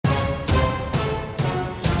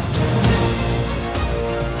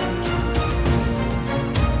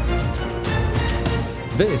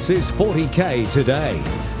This is 40K Today.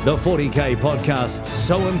 The 40K podcast's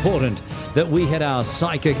so important that we had our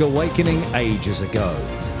psychic awakening ages ago.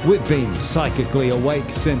 We've been psychically awake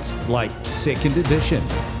since, second edition.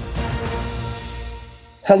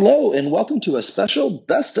 Hello, and welcome to a special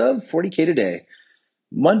Best of 40K Today.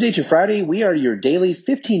 Monday to Friday, we are your daily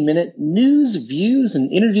 15-minute news, views,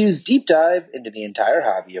 and interviews deep dive into the entire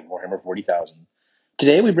hobby of Warhammer 40,000.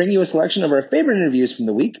 Today, we bring you a selection of our favorite interviews from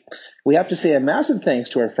the week. We have to say a massive thanks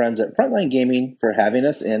to our friends at Frontline Gaming for having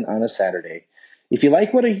us in on a Saturday. If you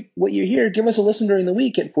like what you hear, give us a listen during the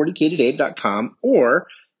week at 40ktoday.com, or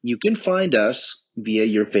you can find us via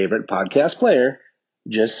your favorite podcast player.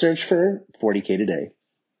 Just search for 40K Today.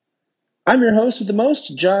 I'm your host with the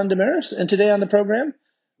most, John Damaris, and today on the program,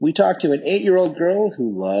 we talk to an 8-year-old girl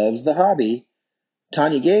who loves the hobby.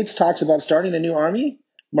 Tanya Gates talks about starting a new army.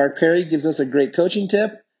 Mark Perry gives us a great coaching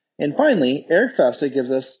tip. And finally, Eric Festa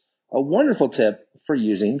gives us a wonderful tip for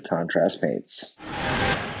using contrast paints.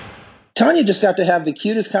 Tanya just got to have the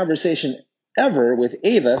cutest conversation ever with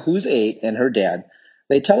Ava, who's 8, and her dad.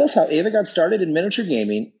 They tell us how Ava got started in miniature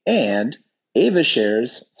gaming, and Ava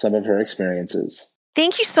shares some of her experiences.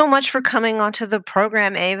 Thank you so much for coming onto the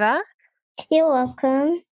program, Ava. You're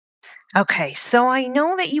welcome. Okay, so I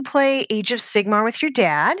know that you play Age of Sigmar with your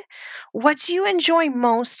dad. What do you enjoy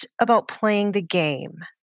most about playing the game?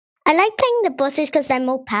 I like playing the bosses because they're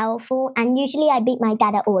more powerful, and usually I beat my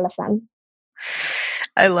dad at all of them.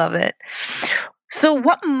 I love it. So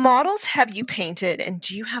what models have you painted, and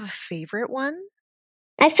do you have a favorite one?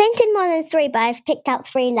 I've painted more than 3, but I've picked out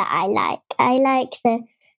 3 that I like. I like the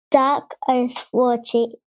Dark Oath War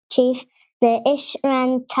Chief, the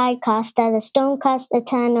Ishran Tidecaster, the Stormcast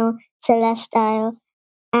Eternal Celestial,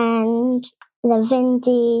 and the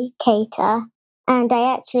Vindicator. And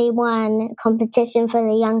I actually won a competition for the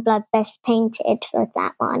Youngblood Best Painted for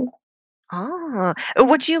that one. Ah,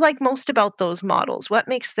 what do you like most about those models? What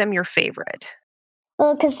makes them your favorite?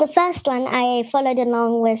 Well, because the first one I followed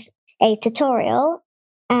along with a tutorial,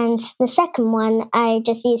 and the second one I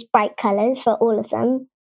just used bright colors for all of them.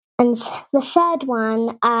 And the third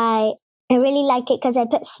one, I really like it because I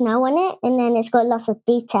put snow on it, and then it's got lots of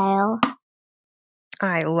detail.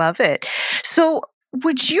 I love it. So,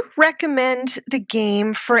 would you recommend the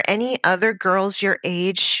game for any other girls your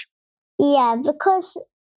age? Yeah, because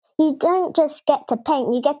you don't just get to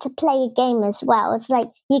paint, you get to play a game as well. It's like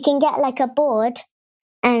you can get like a board,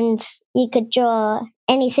 and you could draw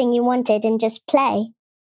anything you wanted and just play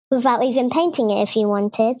without even painting it if you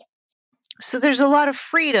wanted. So there's a lot of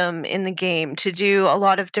freedom in the game to do a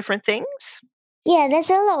lot of different things? Yeah, there's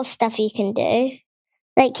a lot of stuff you can do.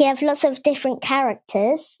 Like, you have lots of different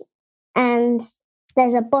characters, and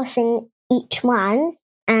there's a boss in each one,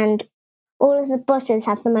 and all of the bosses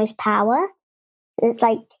have the most power. It's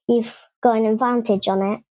like you've got an advantage on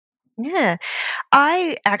it. Yeah.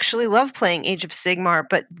 I actually love playing Age of Sigmar,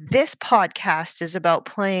 but this podcast is about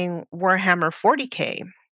playing Warhammer 40K.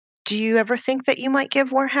 Do you ever think that you might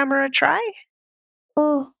give Warhammer a try?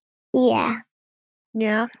 Oh, yeah.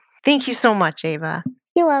 Yeah. Thank you so much, Ava.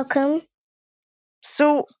 You're welcome.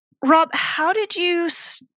 So, Rob, how did you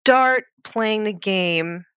start playing the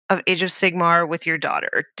game of Age of Sigmar with your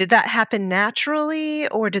daughter? Did that happen naturally,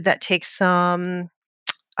 or did that take some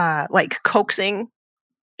coaxing?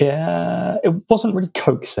 Yeah, it wasn't really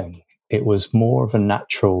coaxing. It was more of a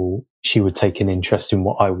natural, she would take an interest in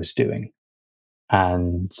what I was doing.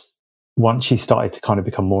 And once she started to kind of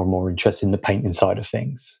become more and more interested in the painting side of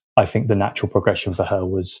things, I think the natural progression for her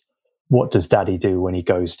was, what does daddy do when he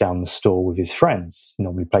goes down the store with his friends? He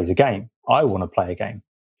normally plays a game. I want to play a game.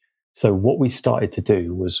 So what we started to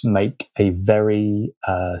do was make a very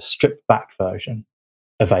stripped back version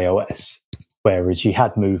of AOS, whereas you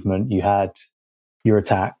had movement, you had your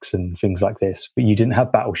attacks and things like this, but you didn't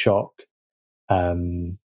have battle shock.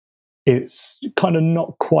 It's kind of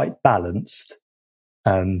not quite balanced,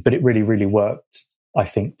 but it really, really worked, I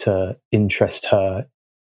think, to interest her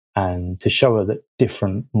and to show her that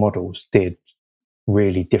different models did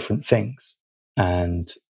really different things.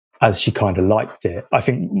 And as she kind of liked it, I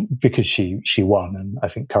think because she won, and I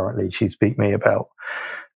think currently she's beat me about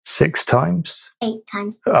 6 times. 8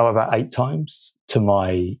 times. Oh, about 8 times to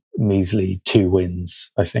my measly 2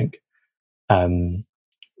 wins, I think.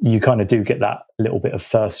 You kind of do get that little bit of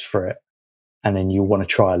thirst for it, and then you want to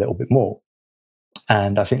try a little bit more.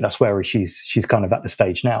 And I think that's where she's kind of at the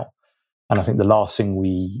stage now. And I think the last thing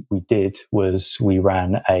we did was we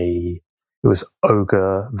ran it was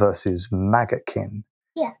Ogre versus Maggotkin.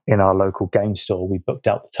 Yeah. In our local game store. We booked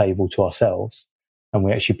out the table to ourselves, and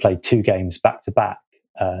we actually played 2 games back to back,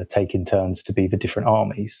 taking turns to be the different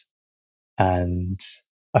armies. And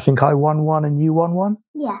I think I won one and you won one.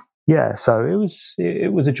 Yeah. So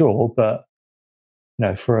it was a draw, but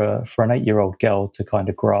for an 8-year-old girl to kind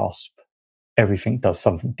of grasp everything does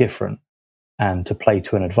something different and to play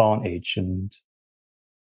to an advantage, and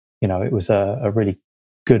it was a really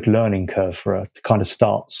good learning curve for her to kind of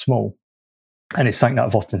start small. And it's something that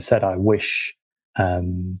I've often said I wish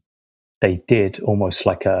they did almost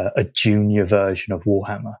like a junior version of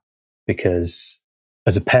Warhammer, because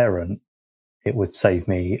as a parent, it would save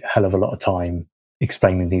me a hell of a lot of time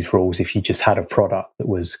explaining these rules if you just had a product that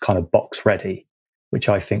was kind of box ready, which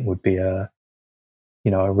I think would be a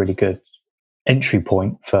really good entry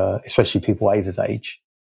point for especially people Ava's age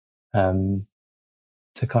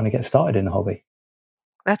to kind of get started in the hobby.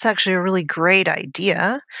 That's actually a really great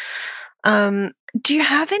idea. Do you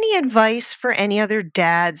have any advice for any other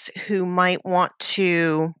dads who might want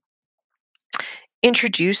to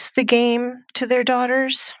introduce the game to their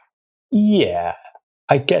daughters? Yeah,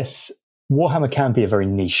 I guess Warhammer can be a very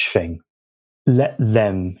niche thing. Let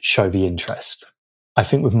them show the interest. I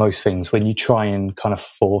think with most things, when you try and kind of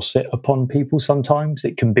force it upon people, sometimes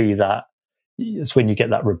it can be that it's when you get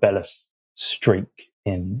that rebellious streak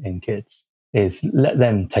in kids, is let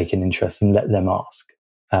them take an interest and let them ask.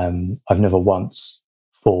 I've never once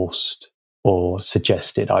forced or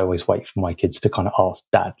suggested. I always wait for my kids to kind of ask,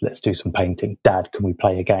 Dad, let's do some painting. Dad, can we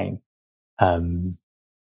play a game?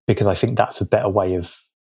 Because I think that's a better way of,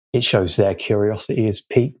 it shows their curiosity is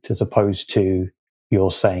piqued, as opposed to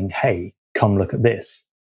you're saying, hey, come look at this.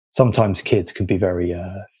 Sometimes kids can be very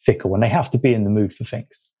fickle and they have to be in the mood for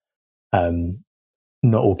things.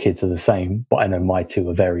 Not all kids are the same, but I know my two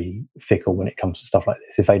are very fickle when it comes to stuff like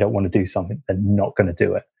this. If they don't want to do something, they're not going to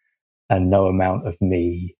do it. And no amount of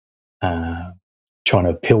me trying to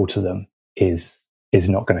appeal to them is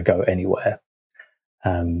not going to go anywhere.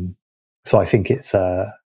 So I think it's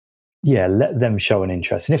let them show an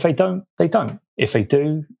interest, and if they don't, they don't. If they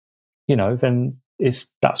do, then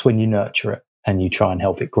that's when you nurture it and you try and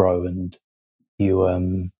help it grow, and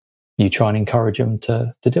you try and encourage them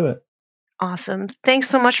to do it. Awesome. Thanks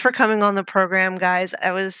so much for coming on the program, guys.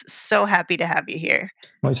 I was so happy to have you here.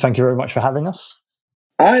 Well, thank you very much for having us.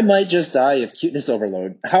 I might just die of cuteness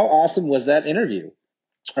overload. How awesome was that interview?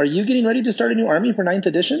 Are you getting ready to start a new army for 9th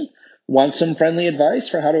edition? Want some friendly advice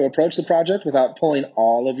for how to approach the project without pulling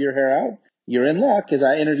all of your hair out? You're in luck, as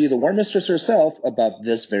I interview the War Mistress herself about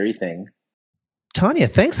this very thing. Tanya,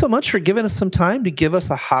 thanks so much for giving us some time to give us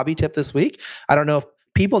a hobby tip this week. I don't know if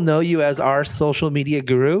people know you as our social media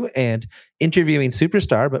guru and interviewing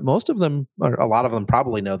superstar, but most of them, or a lot of them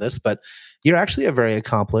probably know this, but you're actually a very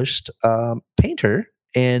accomplished painter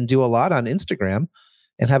and do a lot on Instagram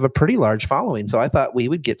and have a pretty large following. So I thought we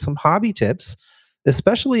would get some hobby tips,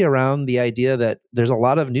 especially around the idea that there's a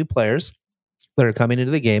lot of new players that are coming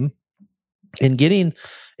into the game, and getting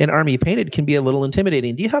an army painted can be a little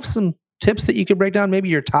intimidating. Do you have some tips that you could break down? Maybe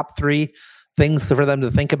your top 3 things for them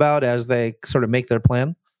to think about as they sort of make their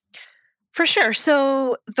plan? For sure.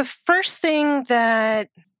 So the first thing that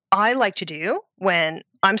I like to do when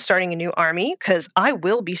I'm starting a new army, because I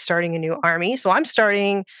will be starting a new army, so I'm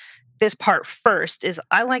starting this part first, is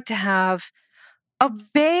I like to have a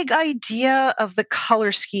vague idea of the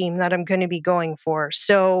color scheme that I'm going to be going for.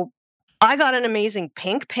 So I got an amazing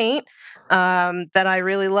pink paint that I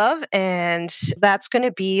really love, and that's going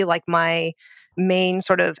to be like my main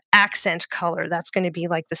sort of accent color. That's going to be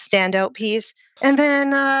like the standout piece. And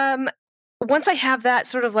then once I have that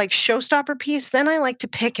sort of like showstopper piece, then I like to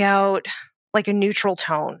pick out like a neutral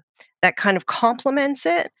tone that kind of complements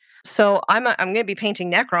it. So I'm going to be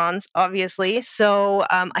painting Necrons, obviously. So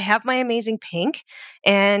I have my amazing pink,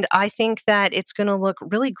 and I think that it's going to look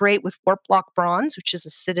really great with Warp Block Bronze, which is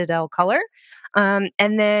a Citadel color. And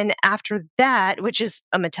then after that, which is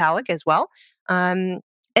a metallic as well. And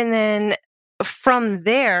then from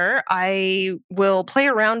there, I will play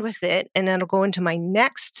around with it, and then I'll go into my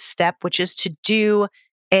next step, which is to do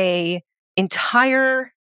a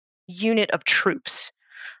entire unit of troops.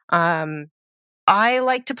 I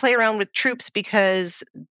like to play around with troops because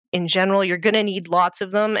in general, you're going to need lots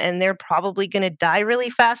of them, and they're probably going to die really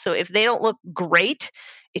fast. So if they don't look great,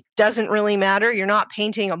 it doesn't really matter. You're not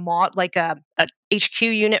painting a mod like a HQ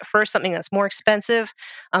unit first, something that's more expensive.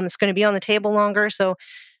 It's going to be on the table longer. So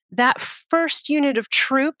that first unit of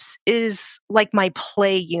troops is like my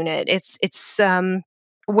play unit. It's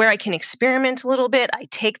where I can experiment a little bit. I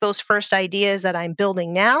take those first ideas that I'm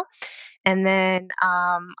building now, and then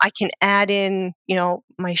I can add in,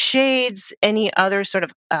 my shades, any other sort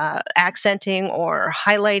of accenting or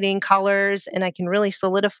highlighting colors, and I can really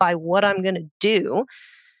solidify what I'm going to do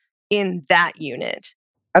in that unit.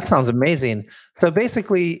 That sounds amazing. So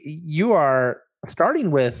basically, you are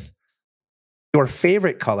starting with your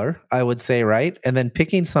favorite color, I would say, right? And then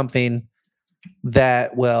picking something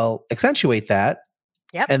that will accentuate that.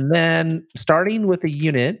 Yep. And then starting with a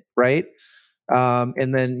unit, right?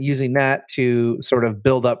 And then using that to sort of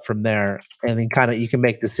build up from there. And then kind of you can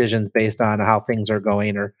make decisions based on how things are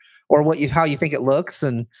going or how you think it looks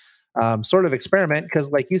and sort of experiment.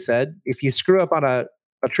 Because like you said, if you screw up on a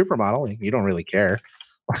trooper model, you don't really care.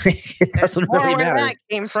 It doesn't really where matter. that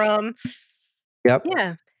came from. Yep.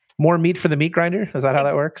 Yeah. More meat for the meat grinder. Is that how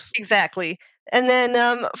that works? Exactly. And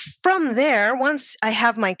then from there, once I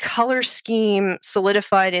have my color scheme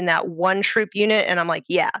solidified in that one troop unit, and I'm like,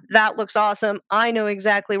 yeah, that looks awesome. I know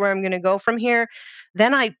exactly where I'm going to go from here.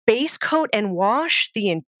 Then I base coat and wash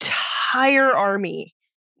the entire army.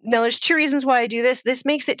 Now, there's two reasons why I do this. This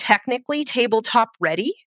makes it technically tabletop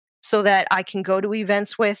ready so that I can go to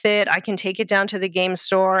events with it. I can take it down to the game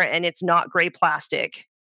store and it's not gray plastic.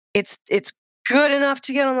 It's good enough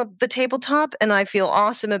to get on the tabletop, and I feel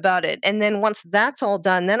awesome about it. And then once that's all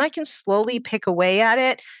done, then I can slowly pick away at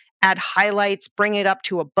it, add highlights, bring it up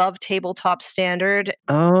to above tabletop standard.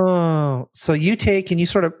 Oh, so you take and you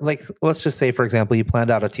sort of like, let's just say, for example, you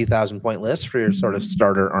planned out a 2,000 point list for your sort of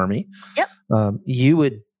starter army. Yep. You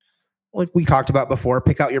would, like we talked about before,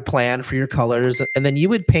 pick out your plan for your colors, and then you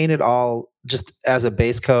would paint it all just as a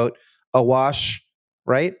base coat, a wash,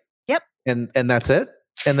 right? Yep. And that's it.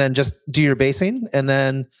 And then just do your basing, and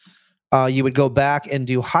then you would go back and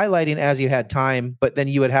do highlighting as you had time, but then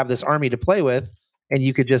you would have this army to play with, and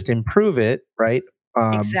you could just improve it, right?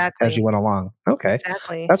 Exactly. As you went along. Okay.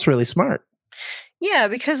 Exactly. That's really smart. Yeah,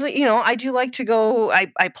 because I do like to go.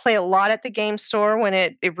 I play a lot at the game store when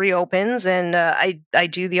it reopens, and I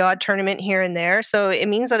do the odd tournament here and there. So it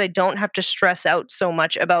means that I don't have to stress out so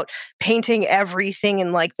much about painting everything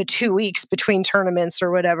in like the 2 weeks between tournaments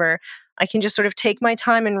or whatever. I can just sort of take my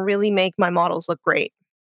time and really make my models look great.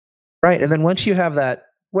 Right, and then once you have that,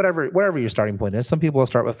 wherever your starting point is, some people will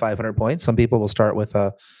start with 500 points. Some people will start with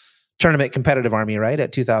a tournament competitive army, right,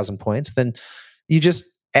 at 2,000 points. Then you just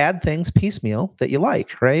add things piecemeal that you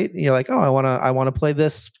like, right? And you're like, oh, I want to play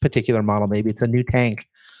this particular model. Maybe it's a new tank,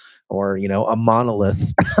 or a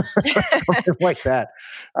monolith, something like that.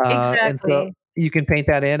 Exactly. And so you can paint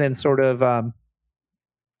that in and sort of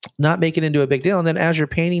not make it into a big deal. And then as your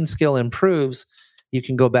painting skill improves, you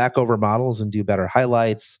can go back over models and do better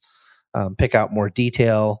highlights, pick out more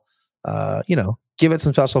detail, give it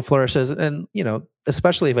some special flourishes. And,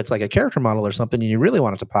 especially if it's like a character model or something and you really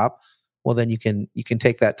want it to pop, well, then you can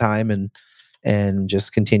take that time and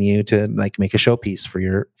just continue to like make a showpiece for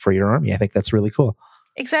your army. I think that's really cool.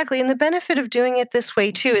 Exactly. And the benefit of doing it this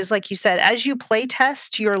way too is, like you said, as you play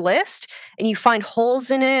test your list and you find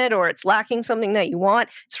holes in it or it's lacking something that you want,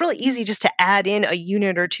 it's really easy just to add in a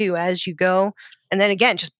unit or two as you go. And then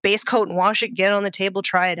again, just base coat and wash it, get it on the table,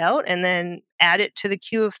 try it out, and then add it to the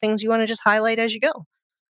queue of things you want to just highlight as you go.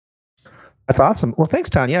 That's awesome. Well, thanks,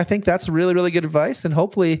 Tanya. I think that's really, really good advice. And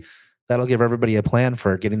hopefully that'll give everybody a plan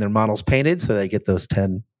for getting their models painted so they get those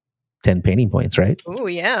 10 painting points, right? Oh,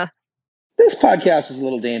 yeah. This podcast is a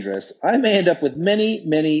little dangerous. I may end up with many,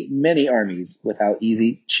 many, many armies with how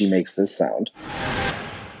easy she makes this sound.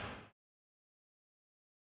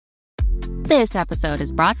 This episode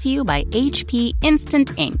is brought to you by HP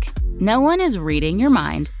Instant Ink. No one is reading your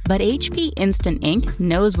mind, but HP Instant Ink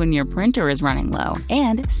knows when your printer is running low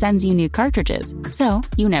and sends you new cartridges, so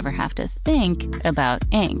you never have to think about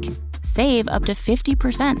ink. Save up to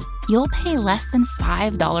 50%. You'll pay less than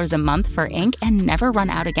 $5 a month for ink and never run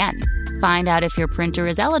out again. Find out if your printer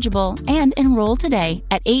is eligible and enroll today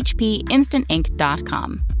at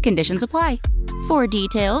hpinstantink.com. Conditions apply. For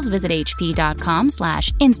details, visit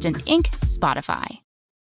hp.com/instantink Spotify.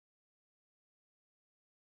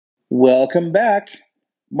 Welcome back.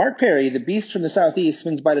 Mark Perry, the beast from the Southeast,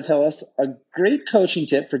 swings by to tell us a great coaching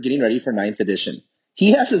tip for getting ready for 9th edition.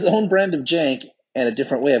 He has his own brand of jank and a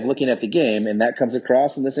different way of looking at the game, and that comes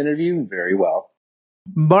across in this interview very well.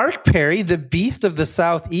 Mark Perry, the beast of the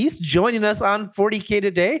Southeast, joining us on 40K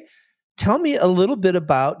Today. Tell me a little bit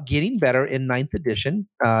about getting better in 9th edition.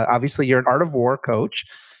 Obviously, you're an Art of War coach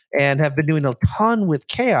and have been doing a ton with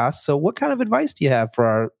Chaos. So what kind of advice do you have for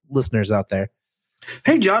our listeners out there?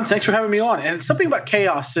 Hey, John, thanks for having me on. And something about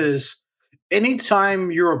Chaos is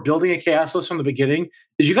anytime you're building a Chaos list from the beginning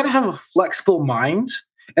is you got to have a flexible mind.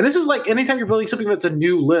 And this is like anytime you're building something that's a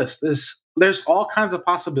new list, there's all kinds of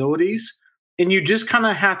possibilities. And you just kind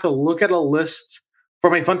of have to look at a list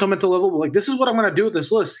from a fundamental level. Like, this is what I'm going to do with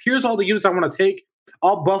this list. Here's all the units I want to take.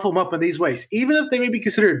 I'll buff them up in these ways. Even if they may be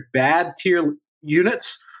considered bad tier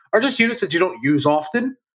units or just units that you don't use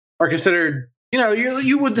often are considered,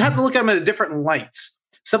 you would have to look at them in different lights.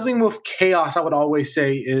 something with chaos, I would always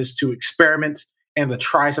say, is to experiment and to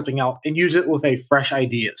try something out and use it with a fresh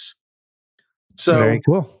ideas. So Very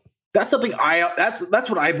cool. that's something that's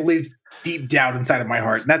what I believe deep down inside of my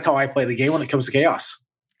heart. And that's how I play the game when it comes to chaos.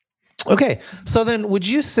 Okay. So then would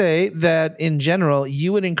you say that in general,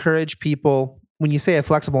 you would encourage people, when you say a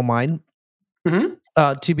flexible mind,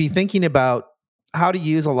 to be thinking about how to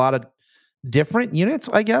use a lot of different units,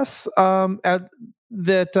 I guess,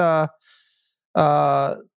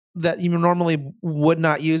 that you normally would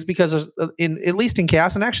not use, because there's, at least in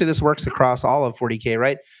chaos, and actually this works across all of 40K,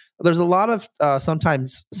 right? There's a lot of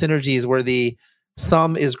sometimes synergies where the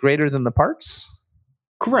sum is greater than the parts.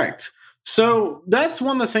 Correct. So that's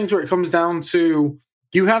one of the things where it comes down to,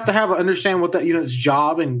 you have to understand what that unit's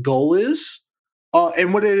job and goal is,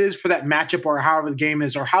 and what it is for that matchup, or however the game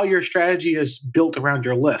is, or how your strategy is built around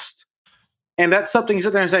your list. And that's something you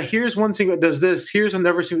sit there and say, here's one thing that does this, here's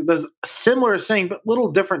another thing that does a similar thing, but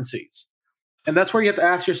little differences. And that's where you have to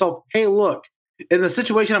ask yourself, hey, look, in the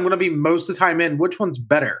situation I'm going to be most of the time in, which one's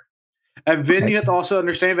better? And then you have to also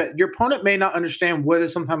understand that your opponent may not understand what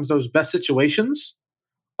is sometimes those best situations.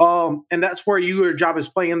 And that's where your job is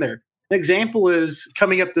playing in there. An example is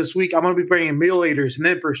coming up this week, I'm going to be bringing Mutilators and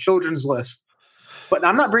Emperor's Children's List. But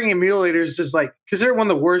I'm not bringing Mutilators as because they're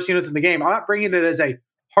one of the worst units in the game. I'm not bringing it as a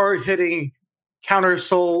hard-hitting counter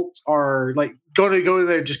assault or going to go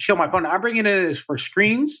there and just kill my opponent. I'm bringing it as for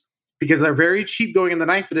screens because they're very cheap going in the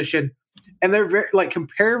 9th edition. And they're very,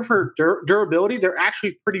 compared for durability, they're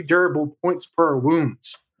actually pretty durable points per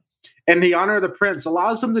wounds. And the Honor of the Prince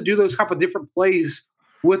allows them to do those type of different plays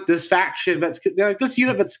with this faction. This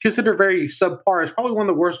unit that's considered very subpar is probably one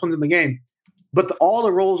of the worst ones in the game. But all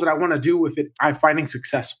the roles that I want to do with it, I'm finding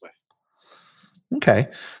success with. Okay.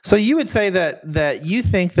 So you would say that you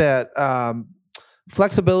think that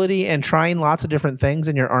flexibility and trying lots of different things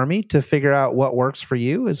in your army to figure out what works for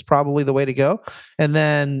you is probably the way to go. And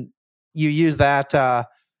then you use that to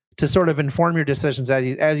sort of inform your decisions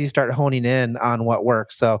as you start honing in on what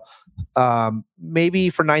works. So maybe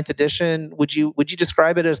for 9th edition, would you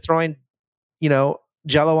describe it as throwing,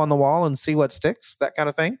 Jello on the wall and see what sticks, that kind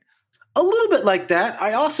of thing? A little bit like that.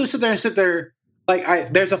 I also sit there,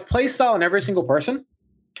 there's a play style in every single person,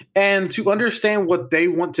 and to understand what they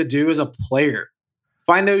want to do as a player,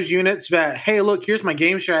 find those units that, hey, look, here's my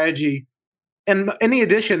game strategy. And in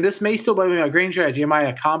addition, this may still be my game strategy. Am I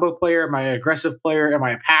a combo player? Am I an aggressive player? Am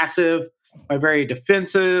I a passive? Am I very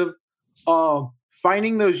defensive?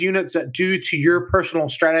 Finding those units that do to your personal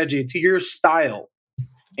strategy, to your style,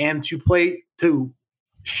 and to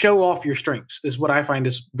show off your strengths is what I find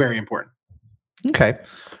is very important. Okay.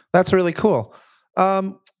 That's really cool.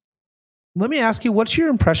 Let me ask you, what's your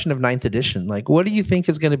impression of 9th edition? What do you think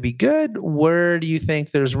is going to be good? Where do you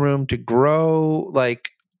think there's room to grow?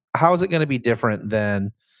 How is it going to be different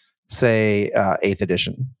than, say, 8th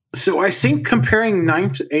edition? So I think comparing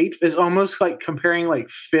 9th to 8th is almost like comparing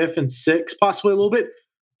 5th and 6th, possibly a little bit,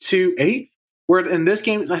 to 8th, where in this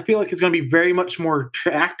game, I feel like it's going to be very much more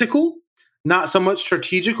tactical, not so much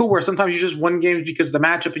strategical, where sometimes you just win games because of the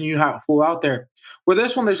matchup and you have it full out there. Where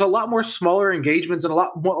this one, there's a lot more smaller engagements and a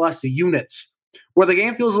lot more less units, where the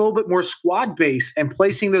game feels a little bit more squad-based, and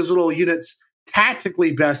placing those little units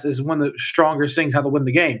tactically best is one of the strongest things how to win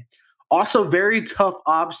the game. Also, very tough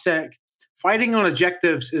OBSEC. Fighting on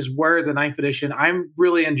objectives is where the 9th edition I'm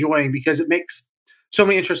really enjoying, because it makes so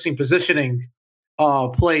many interesting positioning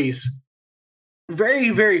plays very,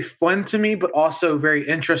 very fun to me, but also very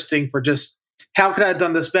interesting for just how could I have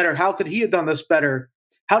done this better? How could he have done this better?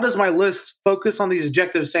 How does my list focus on these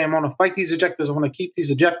objectives, say I want to fight these objectives, I want to keep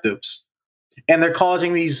these objectives? And they're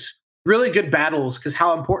causing these really good battles because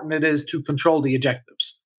how important it is to control the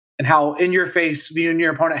objectives, and how in your face you and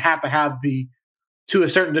your opponent have to be to a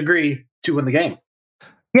certain degree to win the game.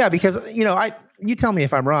 Yeah, because you tell me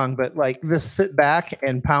if I'm wrong, but this sit back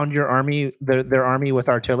and pound your army, their army with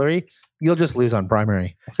artillery, you'll just lose on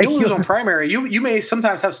primary. You'll lose on primary. You may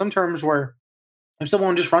sometimes have some terms where if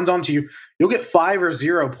someone just runs onto you, you'll get 5 or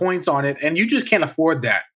 0 points on it, and you just can't afford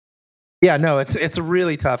that. Yeah, no, it's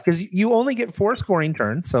really tough because you only get 4 scoring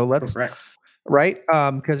turns. So let's right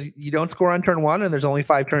because you don't score on turn 1, and there's only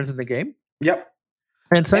 5 turns in the game. Yep.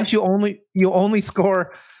 And since you only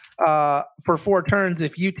score for 4 turns,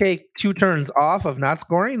 if you take 2 turns off of not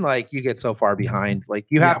scoring, you get so far behind.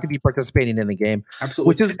 You have to be participating in the game.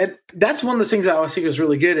 Absolutely. And that's one of the things I always think is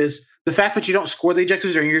really good is the fact that you don't score the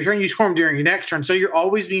objectives during your turn, you score them during your next turn. So you're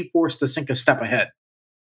always being forced to think a step ahead.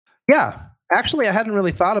 Yeah. Actually, I hadn't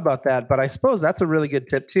really thought about that, but I suppose that's a really good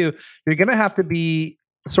tip too. You're going to have to be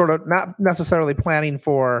sort of not necessarily planning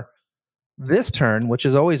for this turn, which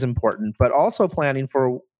is always important, but also planning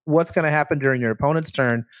for what's going to happen during your opponent's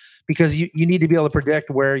turn, because you need to be able to predict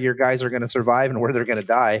where your guys are going to survive and where they're going to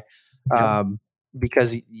die,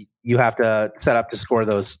 because you have to set up to score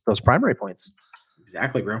those primary points.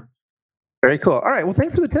 Exactly, bro. Very cool. All right. Well,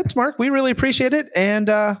 thanks for the tips, Mark. We really appreciate it, and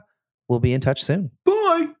we'll be in touch soon.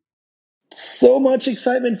 Bye. So much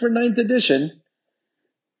excitement for 9th edition.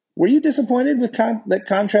 Were you disappointed with that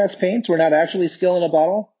contrast paints were not actually skill in a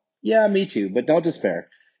bottle? Yeah, me too, but don't despair.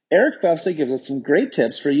 Eric Festa gives us some great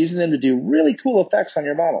tips for using them to do really cool effects on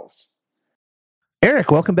your models.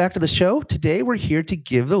 Eric, welcome back to the show. Today we're here to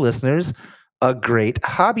give the listeners a great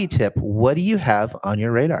hobby tip. What do you have on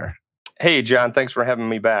your radar? Hey, John, thanks for having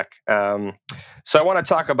me back. So I want to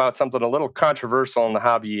talk about something a little controversial in the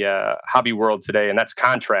hobby world today, and that's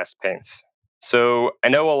contrast paints. So I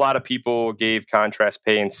know a lot of people gave contrast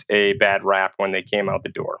paints a bad rap when they came out the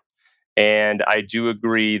door. And I do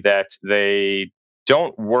agree that they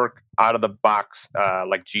don't work out of the box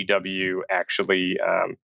like GW actually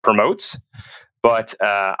promotes. But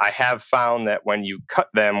I have found that when you cut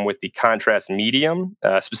them with the contrast medium,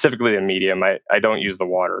 specifically the medium, I don't use the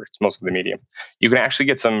water, it's mostly the medium, you can actually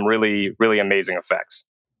get some really, really amazing effects.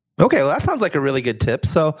 Okay, well, that sounds like a really good tip.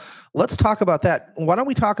 So let's talk about that. Why don't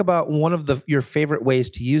we talk about one of your favorite ways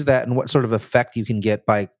to use that and what sort of effect you can get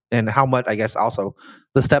and how much, I guess, also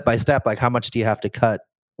the step-by-step, like how much do you have to cut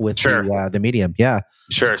with the medium? Yeah.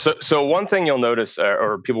 Sure. So one thing you'll notice,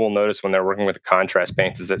 or people will notice when they're working with contrast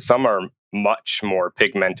paints, is that some are much more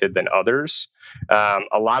pigmented than others.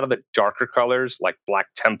 A lot of the darker colors, like Black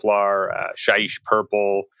Templar, Shyish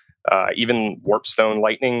Purple, even Warpstone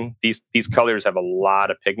Lightning, these colors have a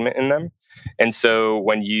lot of pigment in them. And so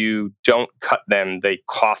when you don't cut them, they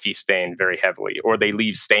coffee stain very heavily, or they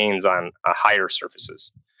leave stains on higher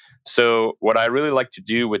surfaces. So what I really like to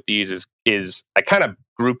do with these is I kind of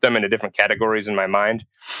group them into different categories in my mind,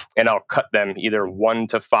 and I'll cut them either 1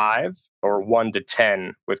 to 5 or 1 to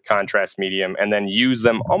 10 with contrast medium, and then use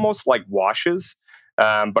them almost like washes.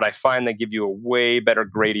 But I find they give you a way better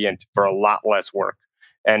gradient for a lot less work.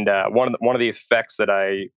 And one of the effects that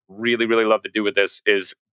I really, really love to do with this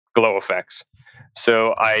is glow effects.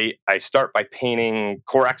 So I start by painting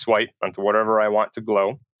Corax white onto whatever I want to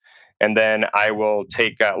glow. And then I will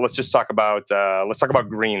take, let's talk about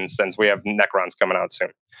greens, since we have Necrons coming out soon.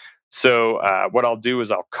 So what I'll do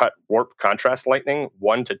is I'll cut Warp Contrast Lightning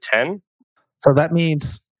 1 to 10. So that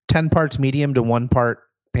means 10 parts medium to 1 part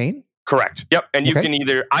paint? Correct. Yep. And you can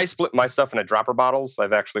I split my stuff into dropper bottles.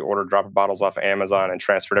 I've actually ordered dropper bottles off of Amazon and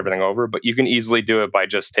transferred everything over, but you can easily do it by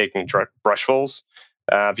just taking brushfuls.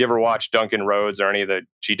 If you ever watch Duncan Rhodes or any of the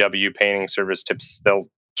GW painting service tips, they'll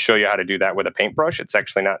show you how to do that with a paintbrush. It's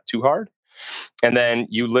actually not too hard. And then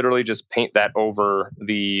you literally just paint that over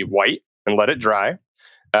the white and let it dry.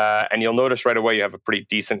 And you'll notice right away you have a pretty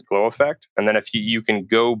decent glow effect. And then if you can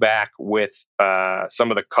go back with some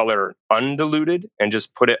of the color undiluted and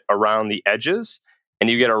just put it around the edges, and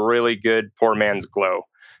you get a really good poor man's glow.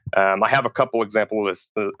 I have a couple examples of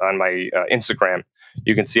this on my Instagram.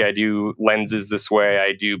 You can see I do lenses this way.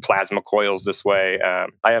 I do plasma coils this way.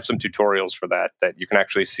 I have some tutorials for that you can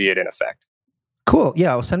actually see it in effect. Cool.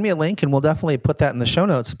 Yeah, well, send me a link and we'll definitely put that in the show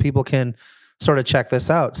notes so people can sort of check this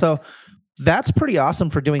out. So that's pretty awesome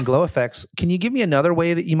for doing glow effects. Can you give me another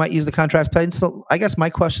way that you might use the contrast paints? So I guess my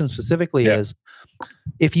question specifically is,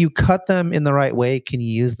 if you cut them in the right way, can you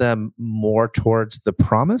use them more towards the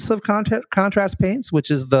promise of contrast paints, which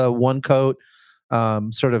is the one coat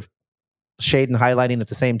sort of shade and highlighting at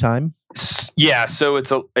the same time? Yeah, so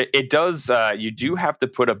it does. You do have to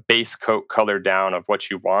put a base coat color down of what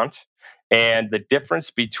you want. And the difference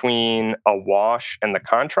between a wash and the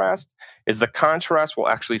contrast is the contrast will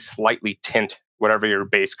actually slightly tint whatever your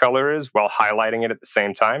base color is while highlighting it at the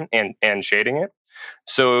same time and shading it.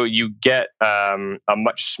 So you get a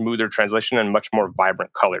much smoother translation and much more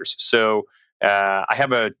vibrant colors. So I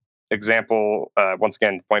have a example, once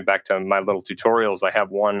again, to point back to my little tutorials. I have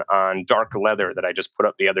one on dark leather that I just put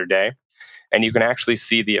up the other day. And you can actually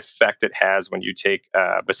see the effect it has when you take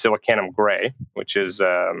Basilicanum Gray, which is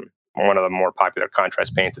one of the more popular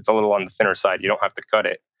contrast paints. It's a little on the thinner side. You don't have to cut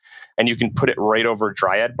it. And you can put it right over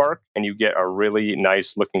Dryad Bark, and you get a really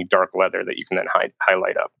nice looking dark leather that you can then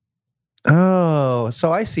highlight up. Oh,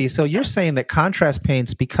 so I see. So you're saying that contrast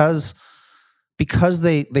paints, because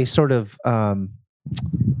they sort of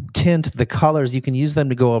tint the colors, you can use them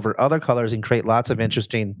to go over other colors and create lots of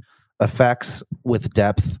interesting effects with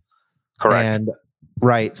depth. Correct. And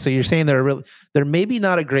right. So you're saying they're maybe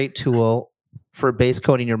not a great tool for base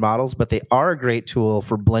coating your models, but they are a great tool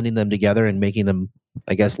for blending them together and making them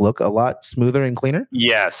I guess, look a lot smoother and cleaner?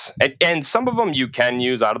 Yes. And some of them you can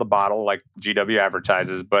use out of the bottle like GW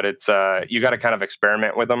advertises, but it's you got to kind of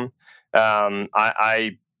experiment with them.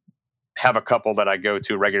 I have a couple that I go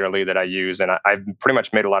to regularly that I use, and I've pretty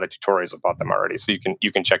much made a lot of tutorials about them already. So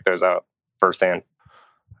you can check those out firsthand.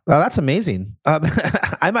 Well, that's amazing.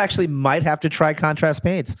 I actually might have to try contrast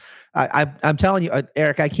paints. I'm telling you,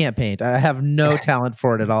 Eric, I can't paint. I have no talent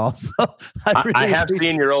for it at all. So I have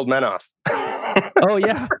seen your old men off. Oh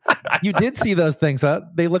yeah, you did see those things, huh?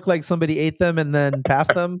 They look like somebody ate them and then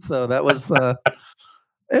passed them. So that was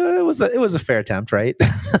it was a fair attempt, right?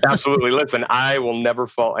 Absolutely. Listen, I will never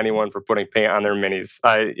fault anyone for putting paint on their minis.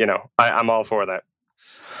 I'm all for that.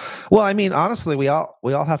 Well, I mean, honestly, we all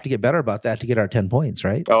have to get better about that to get our 10 points,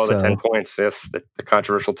 right? Oh, the 10 points. Yes, the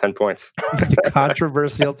controversial 10 points. The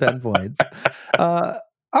controversial 10 points.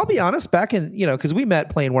 I'll be honest, back in, because we met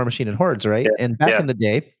playing War Machine and Hordes, right? Yeah. And back in the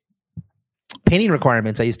day, painting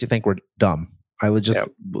requirements I used to think were dumb. I was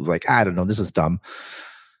like, I don't know, this is dumb.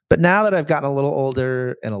 But now that I've gotten a little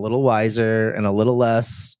older and a little wiser and a little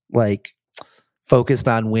less focused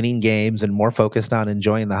on winning games and more focused on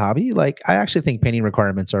enjoying the hobby, I actually think painting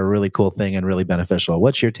requirements are a really cool thing and really beneficial.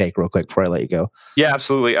 What's your take real quick before I let you go? Yeah,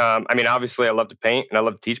 absolutely. I mean, obviously I love to paint and I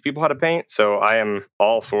love to teach people how to paint. So I am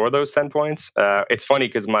all for those 10 points. It's funny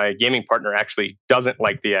because my gaming partner actually doesn't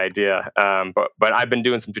like the idea. But I've been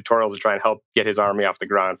doing some tutorials to try and help get his army off the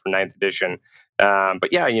ground for 9th edition.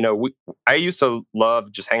 But yeah, I used to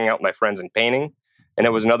love just hanging out with my friends and painting. And it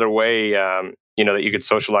was another way, that you could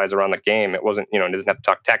socialize around the game. It wasn't, it doesn't have to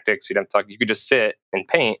talk tactics. You could just sit and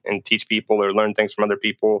paint and teach people or learn things from other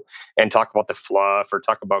people and talk about the fluff or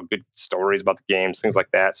talk about good stories about the games, things like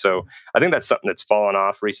that. So I think that's something that's fallen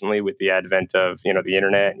off recently with the advent of, the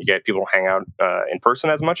internet. You get people hang out in person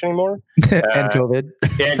as much anymore. And COVID.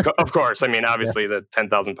 And of course, I mean, obviously the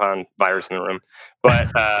 10,000 pound virus in the room, but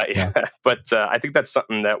I think that's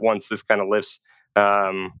something that once this kind of lifts,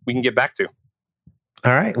 we can get back to.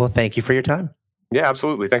 All right. Well, thank you for your time. Yeah,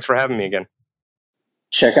 absolutely. Thanks for having me again.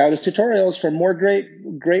 Check out his tutorials for more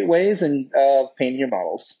great ways and painting your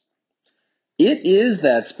models. It is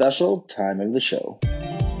that special time of the show.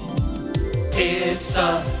 It's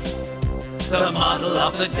the model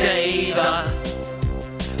of the day,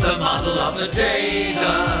 the model of the day,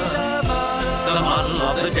 the model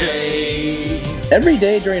of the day. Every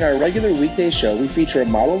day during our regular weekday show, we feature a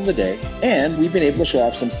model of the day, and we've been able to show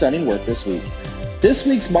off some stunning work this week. This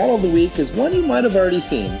week's Model of the Week is one you might have already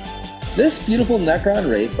seen. This beautiful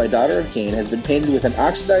Necron Wraith by Daughter of Cain has been painted with an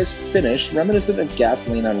oxidized finish reminiscent of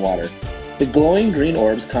gasoline on water. The glowing green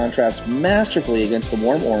orbs contrast masterfully against the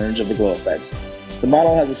warm orange of the glow effects. The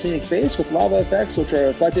model has a scenic face with lava effects which are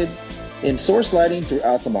reflected in source lighting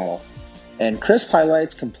throughout the model. And crisp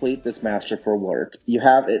highlights complete this masterful work.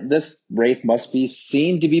 This Wraith must be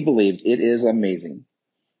seen to be believed. It is amazing.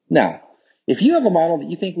 Now, if you have a model that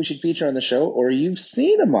you think we should feature on the show, or you've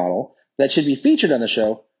seen a model that should be featured on the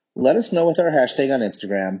show, let us know with our hashtag on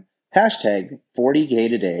Instagram, hashtag 40K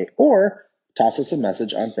Today, or toss us a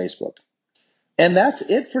message on Facebook. And that's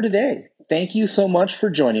it for today. Thank you so much for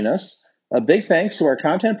joining us. A big thanks to our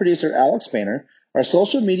content producer, Alex Boehner, our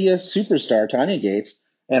social media superstar, Tanya Gates,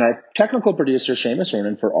 and our technical producer, Seamus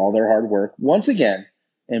Ronan, for all their hard work once again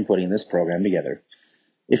in putting this program together.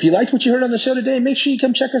 If you liked what you heard on the show today, make sure you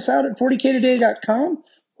come check us out at 40ktoday.com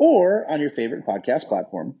or on your favorite podcast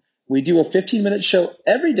platform. We do a 15-minute show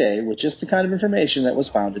every day with just the kind of information that was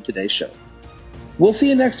found in today's show. We'll see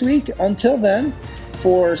you next week. Until then,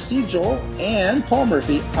 for Steve Joel and Paul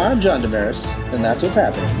Murphy, I'm John Damaris, and that's what's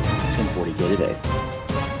happening in 40K Today.